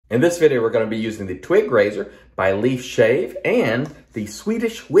In this video, we're going to be using the Twig razor by Leaf Shave and the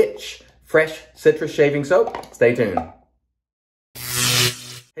Swedish Witch fresh citrus shaving soap. Stay tuned.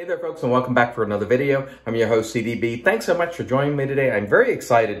 Hey there folks, and welcome back for another video. I'm your host CDB. Thanks so much for joining me today. I'm very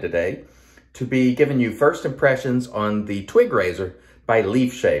excited today to be giving you first impressions on the Twig razor by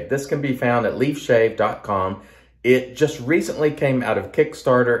Leaf Shave. This can be found at leafshave.com. It just recently came out of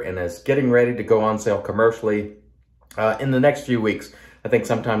Kickstarter and is getting ready to go on sale commercially in the next few weeks. I think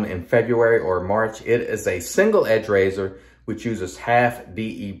sometime in February or March. It is a single edge razor which uses half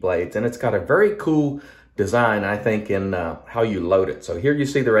DE blades, and it's got a very cool design, I think, in how you load it. So here you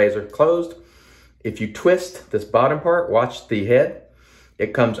see the razor closed. If you twist this bottom part, watch the head,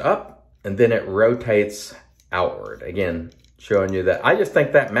 it comes up and then it rotates outward. Again, showing you that. I just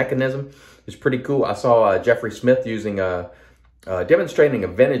think that mechanism is pretty cool. I saw Jeffrey Smith using demonstrating a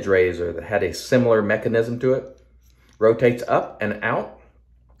vintage razor that had a similar mechanism to it. Rotates up and out,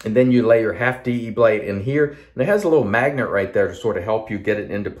 and then you lay your half DE blade in here, and it has a little magnet right there to sort of help you get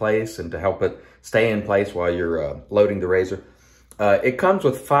it into place and to help it stay in place while you're loading the razor. It comes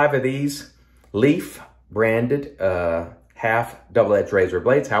with 5 of these Leaf branded half double-edged razor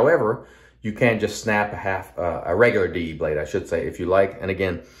blades. However, you can just snap a regular DE blade, I should say, if you like. And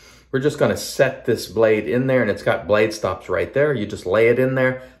again, we're just going to set this blade in there, and it's got blade stops right there. You just lay it in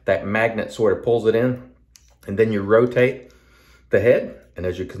there. That magnet sort of pulls it in. And then you rotate the head, and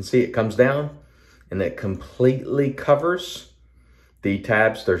as you can see, it comes down and it completely covers the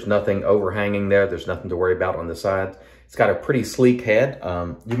tabs. There's nothing overhanging there. There's nothing to worry about on the sides. It's got a pretty sleek head.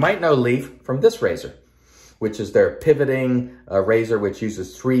 You might know Leaf from this razor, which is their pivoting razor, which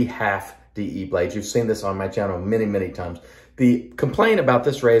uses 3 half DE blades. You've seen this on my channel many, many times. The complaint about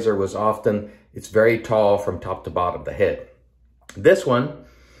this razor was often it's very tall from top to bottom, the head. This one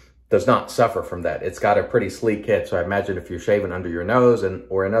does not suffer from that. It's got a pretty sleek head, so I imagine if you're shaving under your nose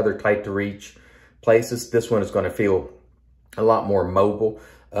or in other tight to reach places, this one is going to feel a lot more mobile.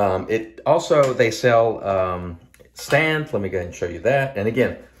 It also, they sell stands. Let me go ahead and show you that. And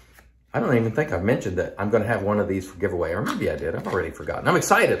again, I don't even think I've mentioned that I'm going to have one of these for giveaway, or maybe I did. I've already forgotten. I'm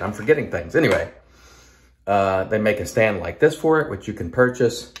excited. I'm forgetting things. Anyway, they make a stand like this for it, which you can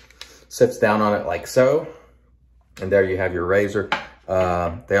purchase. Sits down on it like so. And there you have your razor.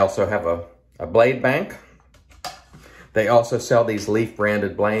 They also have a blade bank. They also sell these Leaf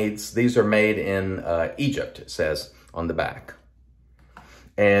branded blades. These are made in Egypt, it says on the back.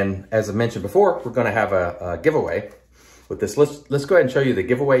 And as I mentioned before, we're going to have a giveaway with this. Let's go ahead and show you the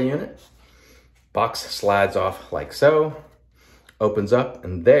giveaway unit. Box slides off like so, opens up,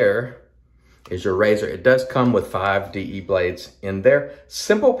 and there is your razor. It does come with 5 DE blades in there.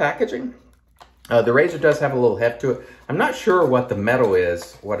 Simple packaging. The razor does have a little heft to it. I'm not sure what the metal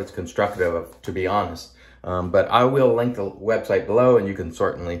is, what it's constructed of, to be honest. But I will link the website below, and you can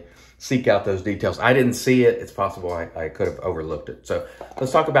certainly seek out those details. I didn't see it. It's possible I could have overlooked it. So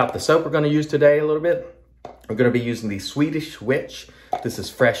let's talk about the soap we're going to use today a little bit. We're going to be using the Swedish Witch. This is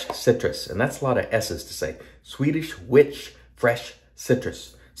fresh citrus, and that's a lot of S's to say. Swedish Witch fresh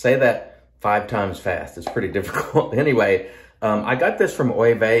citrus. Say that 5 times fast. It's pretty difficult. Anyway, I got this from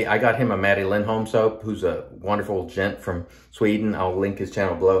Oive. I got him a Maddie Lindholm soap, who's a wonderful gent from Sweden. I'll link his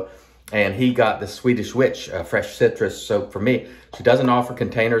channel below. And he got the Swedish Witch fresh citrus soap for me. She doesn't offer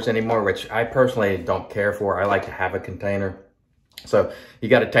containers anymore, which I personally don't care for. I like to have a container. So you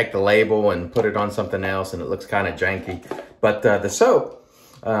got to take the label and put it on something else, and it looks kind of janky. But the soap,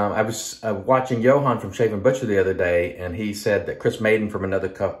 I was watching Johan from Shave and Butcher the other day, and he said that Chris Maiden from Another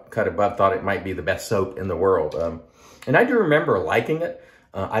Cut Above thought it might be the best soap in the world. And I do remember liking it.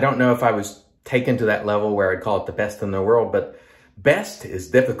 I don't know if I was taken to that level where I'd call it the best in the world, but best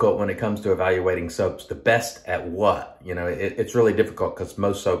is difficult when it comes to evaluating soaps. The best at what? You know, it's really difficult because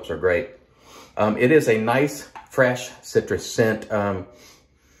most soaps are great. It is a nice, fresh citrus scent.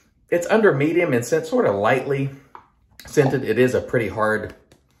 It's under medium in scent, sort of lightly scented. It is a pretty hard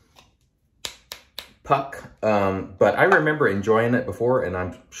puck, but I remember enjoying it before, and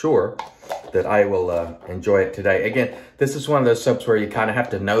I'm sure that I will enjoy it today. Again, this is one of those soaps where you kind of have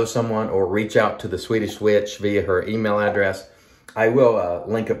to know someone or reach out to the Swedish Witch via her email address. I will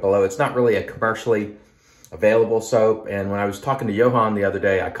link it below. It's not really a commercially available soap, and when I was talking to Johan the other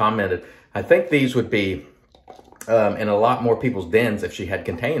day, I commented, I think these would be in a lot more people's dens if she had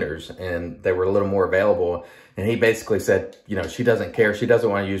containers and they were a little more available. And he basically said, you know, she doesn't care. She doesn't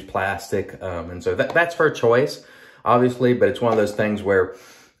want to use plastic. And so that's her choice, obviously, but it's one of those things where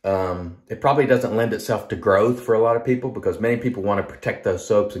it probably doesn't lend itself to growth for a lot of people because many people want to protect those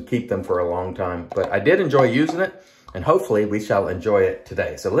soaps and keep them for a long time. But I did enjoy using it, and hopefully we shall enjoy it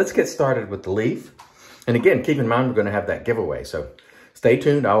today. So let's get started with the Leaf. And again, keep in mind, we're going to have that giveaway. So stay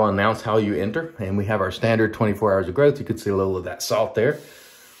tuned. I will announce how you enter. And we have our standard 24 hours of growth. You can see a little of that salt there.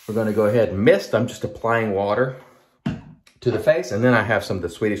 We're going to go ahead and mist. I'm just applying water to the face. And then I have some of the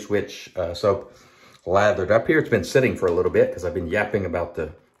Swedish Witch soap lathered up here. It's been sitting for a little bit because I've been yapping about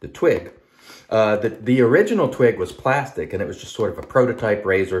the Twig. The original Twig was plastic, and it was just sort of a prototype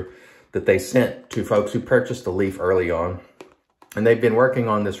razor that they sent to folks who purchased the leaf early on. And they've been working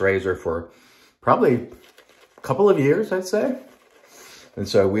on this razor for probably a couple of years, I'd say. And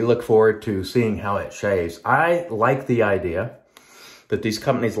so we look forward to seeing how it shaves. I like the idea that these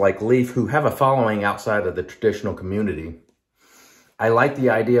companies like Leaf, who have a following outside of the traditional community, I like the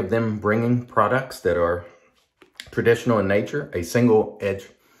idea of them bringing products that are traditional in nature, a single edge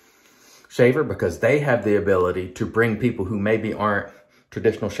shaver, because they have the ability to bring people who maybe aren't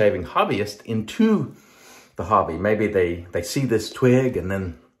traditional shaving hobbyists into the hobby. Maybe they see this Twig and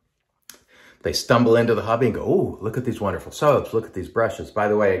then they stumble into the hobby and go, oh, look at these wonderful soaps. Look at these brushes. By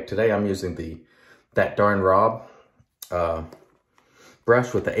the way, today I'm using That Darn Rob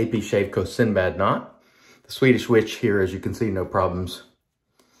brush with the AP Shave Co. Sinbad knot. The Swedish Witch here, as you can see, no problems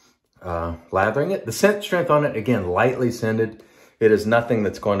lathering it. The scent strength on it, again, lightly scented. It is nothing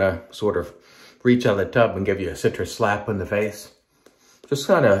that's going to sort of reach out of the tub and give you a citrus slap in the face. Just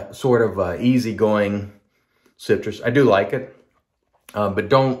kind of sort of easygoing citrus. I do like it. But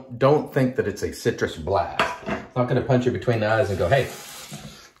don't think that it's a citrus blast. It's not going to punch you between the eyes and go, hey,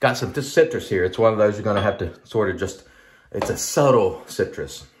 got some citrus here. It's one of those you're going to have to sort of just, it's a subtle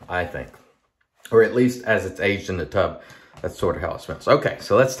citrus, I think. Or at least as it's aged in the tub, that's sort of how it smells. Okay,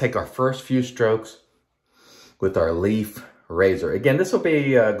 so let's take our first few strokes with our Leaf razor. Again, this will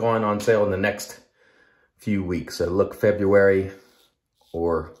be going on sale in the next few weeks. So look February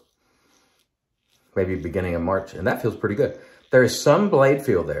or maybe beginning of March, and that feels pretty good. There is some blade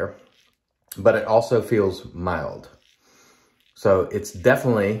feel there, but it also feels mild. So it's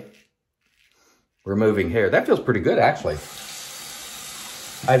definitely removing hair. That feels pretty good, actually.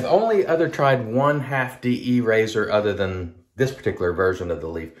 I've only tried one half DE razor other than this particular version of the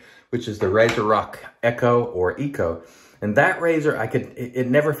Leaf, which is the Razor Rock Echo or Eco. And that razor, it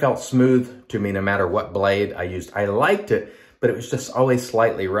never felt smooth to me no matter what blade I used. I liked it, but it was just always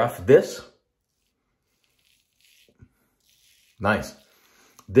slightly rough. This, nice.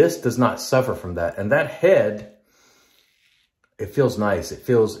 This does not suffer from that. And that head, it feels nice.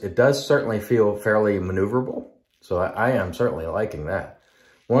 It does certainly feel fairly maneuverable. So I am certainly liking that.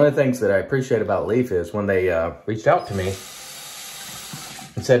 One of the things that I appreciate about Leaf is when they reached out to me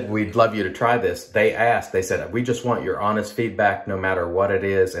and said, we'd love you to try this. They said, we just want your honest feedback no matter what it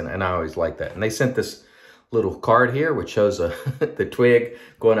is. And I always like that. And they sent this little card here, which shows the Twig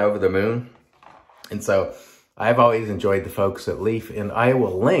going over the moon. And so I've always enjoyed the folks at Leaf, and I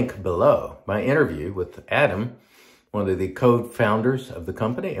will link below my interview with Adam, one of the co-founders of the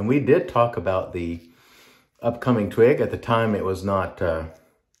company. And we did talk about the upcoming Twig. At the time, it was not,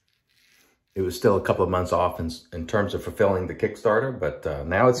 it was still a couple of months off in terms of fulfilling the Kickstarter, but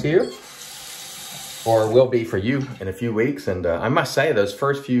now it's here, or will be for you in a few weeks. And I must say, those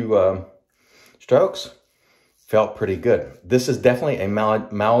first few strokes felt pretty good. This is definitely a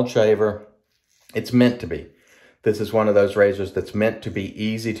mild shaver. It's meant to be. This is one of those razors that's meant to be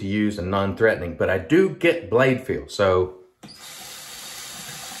easy to use and non-threatening, but I do get blade feel. So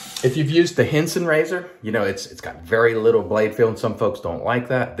if you've used the Henson razor, you know, it's got very little blade feel, and some folks don't like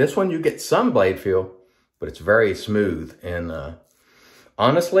that. This one, you get some blade feel, but it's very smooth. And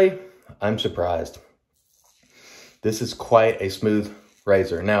honestly, I'm surprised. This is quite a smooth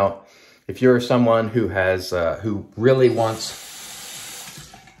razor. Now, if you're someone who has, who really wants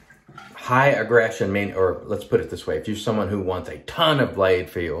high aggression, or let's put it this way, if you're someone who wants a ton of blade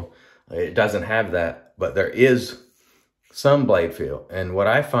feel, it doesn't have that, but there is some blade feel. And what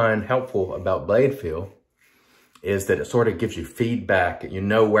I find helpful about blade feel is that it sort of gives you feedback. You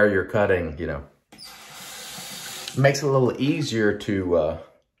know where you're cutting, you know. It makes it a little easier to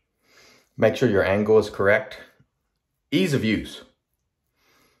make sure your angle is correct. Ease of use.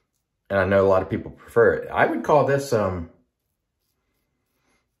 And I know a lot of people prefer it. I would call this,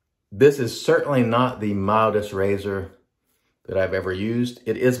 this is certainly not the mildest razor that I've ever used.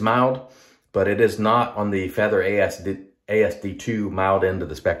 It is mild, but it is not on the Feather ASD2 mild end of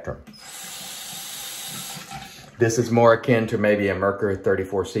the spectrum. This is more akin to maybe a Mercury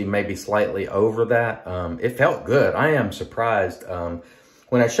 34C, maybe slightly over that. It felt good. I am surprised.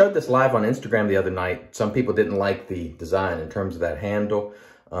 When I showed this live on Instagram the other night, some people didn't like the design in terms of that handle.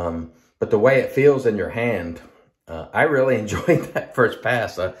 But the way it feels in your hand, I really enjoyed that first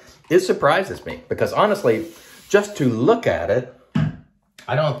pass. It surprises me because honestly, just to look at it,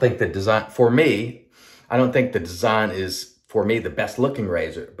 I don't think the design, for me, I don't think the design is for me, the best looking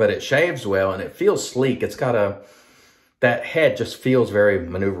razor, but it shaves well and it feels sleek. It's got that head just feels very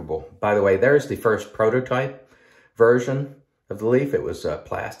maneuverable. By the way, there's the first prototype version of the leaf. It was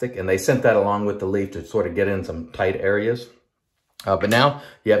plastic, and they sent that along with the leaf to sort of get in some tight areas. But now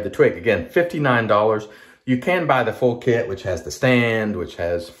you have the Twig. Again, $59. You can buy the full kit, which has the stand, which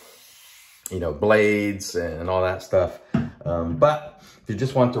has, you know, blades and all that stuff. But if you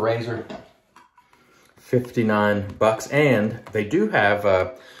just want the razor, $59, and they do have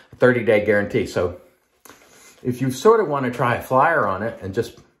a 30-day guarantee. So if you sort of want to try a flyer on it and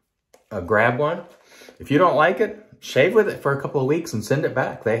just grab one, if you don't like it, shave with it for a couple of weeks and send it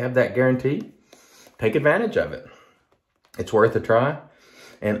back. They have that guarantee. Take advantage of it. It's worth a try.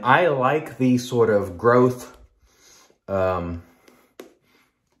 And I like these sort of growth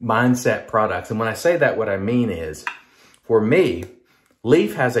mindset products. And when I say that, what I mean is, for me,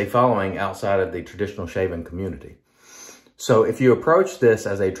 leaf has a following outside of the traditional shaving community. So if you approach this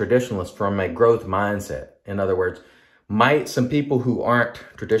as a traditionalist from a growth mindset, in other words, might some people who aren't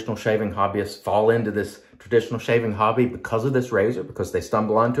traditional shaving hobbyists fall into this traditional shaving hobby because of this razor, because they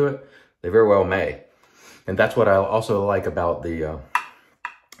stumble onto it? They very well may. And that's what I also like about the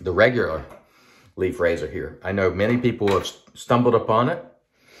regular leaf razor here. I know many people have stumbled upon it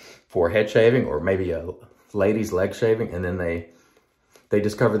for head shaving or maybe a lady's leg shaving, and then they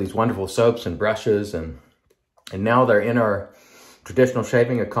discover these wonderful soaps and brushes, and now they're in our traditional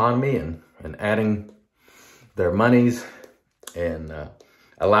shaving economy and adding their monies and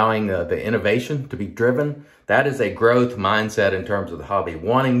allowing the innovation to be driven. That is a growth mindset in terms of the hobby,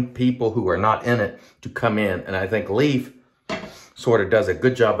 wanting people who are not in it to come in. And I think leaf sort of does a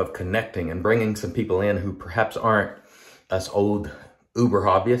good job of connecting and bringing some people in who perhaps aren't us old uber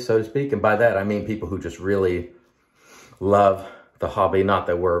hobbyists, so to speak. And by that, I mean people who just really love the hobby, not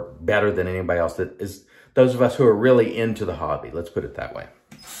that we're better than anybody else. That is those of us who are really into the hobby, let's put it that way.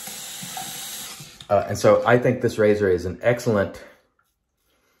 And so I think this razor is an excellent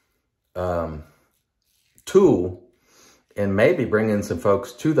tool in maybe bringing some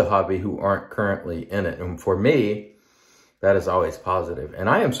folks to the hobby who aren't currently in it. And for me, that is always positive. And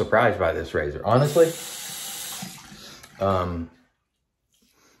I am surprised by this razor, honestly. I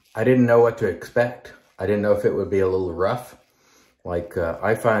didn't know what to expect. I didn't know if it would be a little rough. Like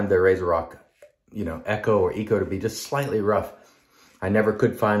I find the Razor Rock, you know, Echo or Eco to be just slightly rough. I never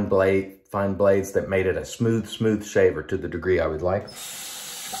could find blades that made it a smooth shaver to the degree I would like.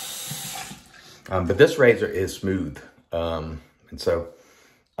 But this razor is smooth. And so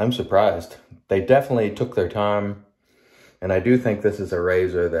I'm surprised. They definitely took their time. And I do think this is a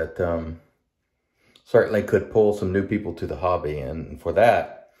razor that certainly could pull some new people to the hobby. And for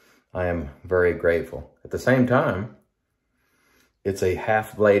that, I am very grateful. At the same time, it's a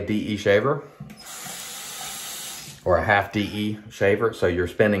half blade DE shaver or a half DE shaver. So you're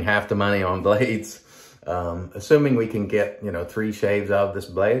spending half the money on blades. Assuming we can get, you know, 3 shaves out of this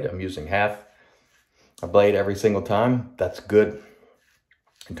blade, I'm using half a blade every single time. That's good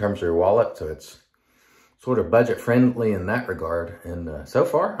in terms of your wallet. So it's sort of budget friendly in that regard. And so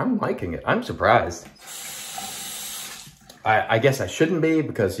far, I'm liking it. I'm surprised. I guess I shouldn't be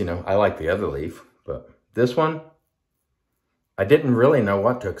because, you know, I like the other leaf. But this one, I didn't really know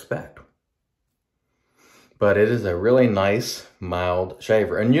what to expect. But it is a really nice, mild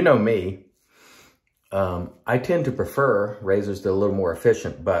shaver. And you know me, I tend to prefer razors that are a little more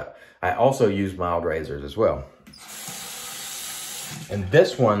efficient, but I also use mild razors as well. And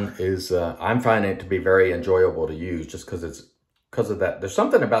this one is, I'm finding it to be very enjoyable to use just because of that. There's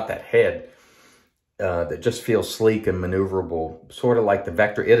something about that head that just feels sleek and maneuverable, sort of like the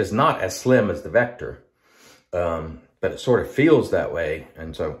Vector. It is not as slim as the Vector, but it sort of feels that way.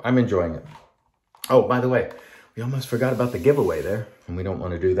 And so I'm enjoying it. Oh, by the way, we almost forgot about the giveaway there, and we don't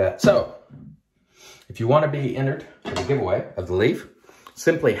want to do that. So if you want to be entered for the giveaway of the leaf,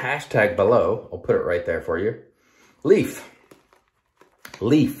 simply hashtag below. I'll put it right there for you. Leaf.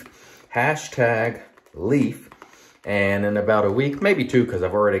 Hashtag leaf. And in about a week, maybe 2, because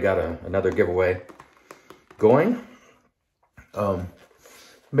I've already got another giveaway going.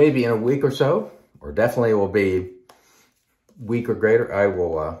 Maybe in a week or so, or definitely will be a week or greater, I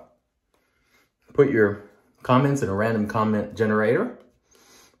will put your comments in a random comment generator,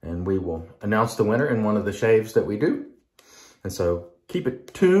 and we will announce the winner in one of the shaves that we do. And so keep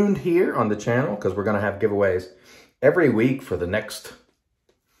it tuned here on the channel, because we're going to have giveaways every week for the next,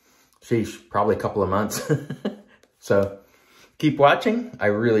 probably a couple of months. So keep watching. I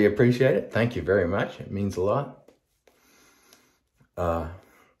really appreciate it. Thank you very much. It means a lot.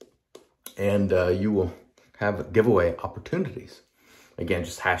 And you will have giveaway opportunities. Again,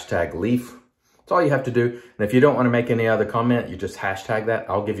 just hashtag leaf That's all you have to do. And if you don't want to make any other comment, you just hashtag that.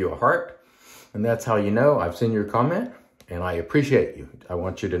 I'll give you a heart. And that's how you know I've seen your comment. And I appreciate you. I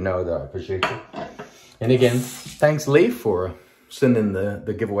want you to know that I appreciate you. And again, thanks, Leaf, for sending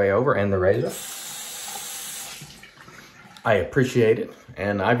the giveaway over and the razor. I appreciate it.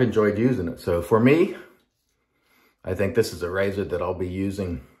 And I've enjoyed using it. So for me, I think this is a razor that I'll be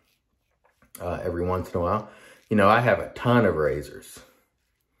using every once in a while. You know, I have a ton of razors.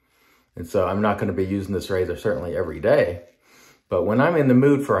 And so I'm not going to be using this razor certainly every day. But when I'm in the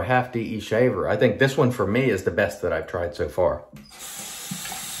mood for a half DE shaver, I think this one for me is the best that I've tried so far.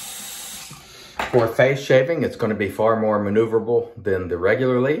 For face shaving, it's going to be far more maneuverable than the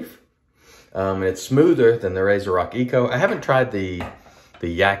regular Leaf. It's smoother than the Razor Rock Eco. I haven't tried the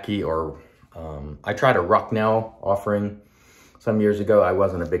Yaki or I tried a Rocknell offering some years ago. I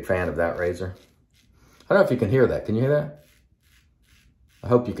wasn't a big fan of that razor. I don't know if you can hear that. Can you hear that? I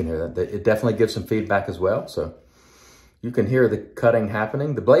hope you can hear that. It definitely gives some feedback as well. So you can hear the cutting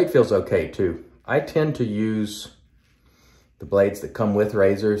happening. The blade feels okay too. I tend to use the blades that come with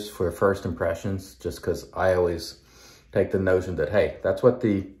razors for first impressions just because I always take the notion that, hey, that's what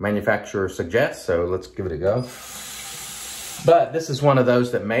the manufacturer suggests, so let's give it a go. But this is one of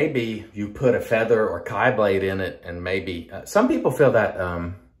those that maybe you put a feather or Kai blade in it and maybe, some people feel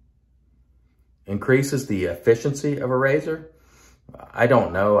that increases the efficiency of a razor. I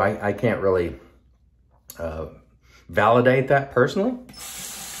don't know, I can't really validate that personally.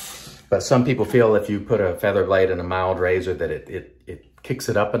 But some people feel if you put a feather blade in a mild razor that it kicks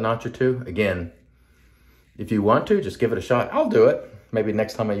it up a notch or two. Again, if you want to, just give it a shot. I'll do it. Maybe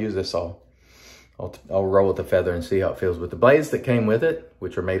next time I use this, I'll roll with the feather and see how it feels. But the blades that came with it,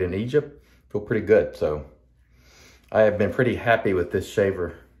 which are made in Egypt, feel pretty good. So I have been pretty happy with this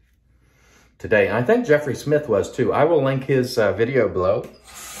shaver today. And I think Jeffrey Smith was too. I will link his video below.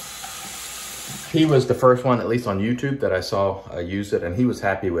 He was the first one, at least on YouTube, that I saw use it, and he was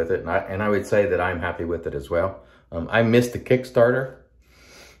happy with it. And I would say that I'm happy with it as well. I missed the Kickstarter.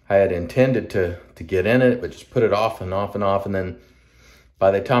 I had intended to get in it, but just put it off and off and off. And then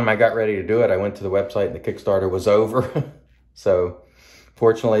by the time I got ready to do it, I went to the website and the Kickstarter was over. So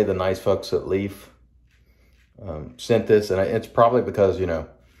fortunately, the nice folks at Leaf sent this. And it's probably because, you know,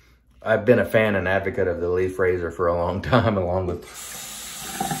 I've been a fan and advocate of the Leaf razor for a long time, along with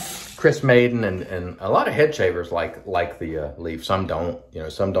Chris Maiden and a lot of head shavers like the Leaf. Some don't, you know,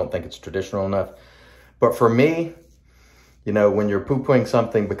 some don't think it's traditional enough. But for me, you know, when you're poo-pooing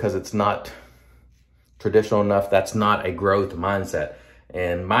something because it's not traditional enough, that's not a growth mindset.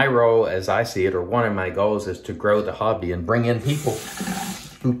 And my role, as I see it, or one of my goals, is to grow the hobby and bring in people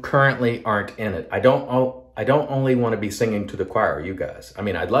who currently aren't in it. I don't only want to be singing to the choir, you guys. I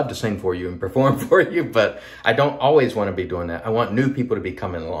mean, I'd love to sing for you and perform for you, but I don't always want to be doing that. I want new people to be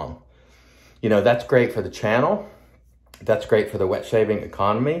coming along. You know, that's great for the channel. That's great for the wet shaving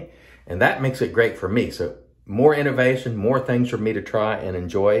economy. And that makes it great for me. So more innovation, more things for me to try and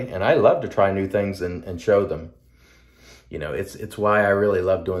enjoy. And I love to try new things and show them. You know, it's why I really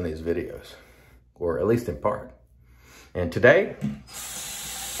love doing these videos, or at least in part. And today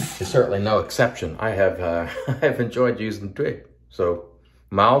is certainly no exception. I have enjoyed using Twig. So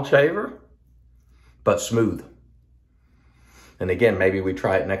mild shaver, but smooth. And again, maybe we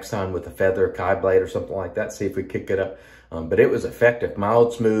try it next time with a feather, Kai blade, or something like that. See if we kick it up. But it was effective,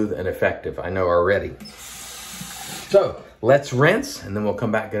 mild, smooth, and effective. I know already. So let's rinse, and then we'll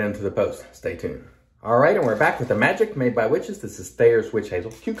come back, get into the post. Stay tuned. All right, and we're back with the magic made by witches. This is Thayer's Witch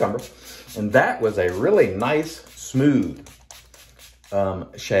Hazel Cucumber. And that was a really nice, smooth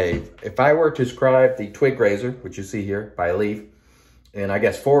shave. If I were to describe the Twig razor, which you see here by Leaf, in I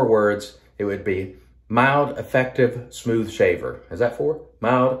guess 4 words, it would be mild, effective, smooth shaver. Is that 4?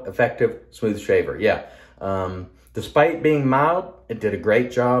 Mild, effective, smooth shaver. Yeah. Despite being mild, it did a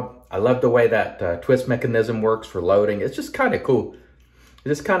great job. I love the way that twist mechanism works for loading. It's just kind of cool.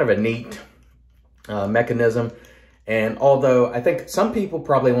 It's just kind of a neat mechanism. And although I think some people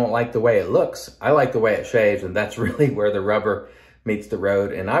probably won't like the way it looks, I like the way it shaves, and that's really where the rubber meets the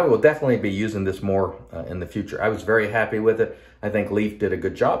road. And I will definitely be using this more in the future. I was very happy with it. I think Leaf did a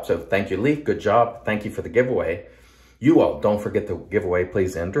good job. So thank you, Leaf. Good job. Thank you for the giveaway. You all, don't forget the giveaway.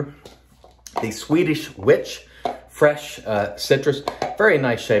 Please enter. The Swedish Witch Fresh Citrus. Very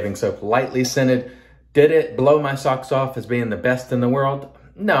nice shaving soap. Lightly scented. Did it blow my socks off as being the best in the world?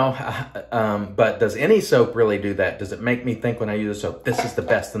 No. But does any soap really do that? Does it make me think when I use a soap, this is the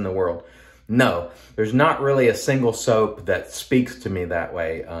best in the world? No, there's not really a single soap that speaks to me that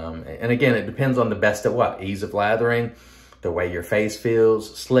way. And again, it depends on the best at what? Ease of lathering, the way your face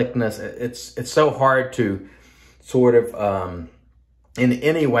feels, slickness. It's so hard to sort of in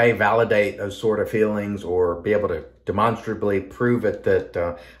any way validate those sort of feelings or be able to demonstrably prove it,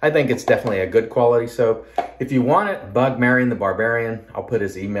 that I think it's definitely a good quality soap. If you want it, bug Marion the Barbarian. I'll put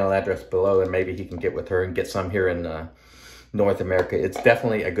his email address below and maybe he can get with her and get some here in North America. It's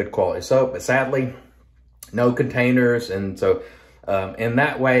definitely a good quality soap, but sadly, no containers. And so in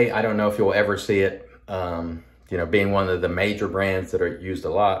that way, I don't know if you'll ever see it, you know, being one of the major brands that are used a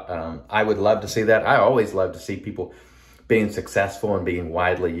lot. I would love to see that. I always love to see people being successful and being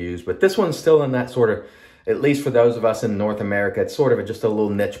widely used. But this one's still in that sort of, at least for those of us in North America, it's sort of just a little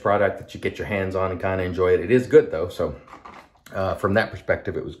niche product that you get your hands on and kind of enjoy it. It is good though. So from that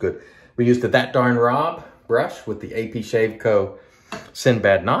perspective, it was good. We used the That Darn Rob brush with the AP Shave Co.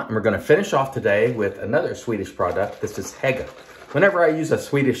 Sinbad Knot. And we're going to finish off today with another Swedish product. This is Hega. Whenever I use a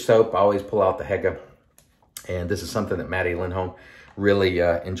Swedish soap, I always pull out the Hega. And this is something that Maddie Lindholm really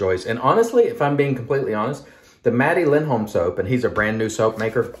enjoys. And honestly, if I'm being completely honest, the Maddie Lindholm soap, and he's a brand new soap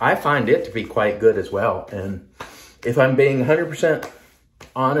maker, I find it to be quite good as well. And if I'm being 100%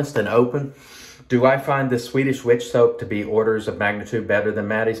 honest and open, do I find the Swedish Witch soap to be orders of magnitude better than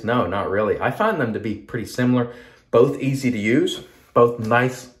Maddie's? No, not really. I find them to be pretty similar, both easy to use, both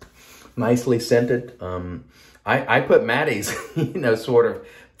nicely scented. I put Maddie's, you know, sort of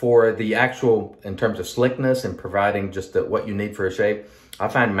for the actual, in terms of slickness and providing just what you need for a shave. I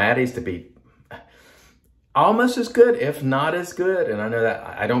find Maddie's to be almost as good, if not as good. And I know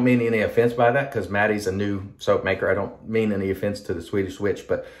that I don't mean any offense by that, because Maddie's a new soap maker. I don't mean any offense to the Swedish Witch,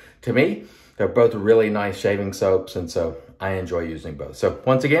 but to me, they're both really nice shaving soaps. And so I enjoy using both. So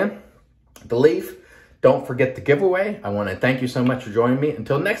once again, the Leaf, don't forget the giveaway. I want to thank you so much for joining me.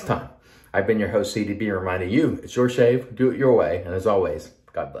 Until next time, I've been your host, CDB, reminding you, it's your shave, do it your way. And as always,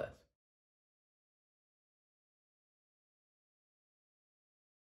 God bless.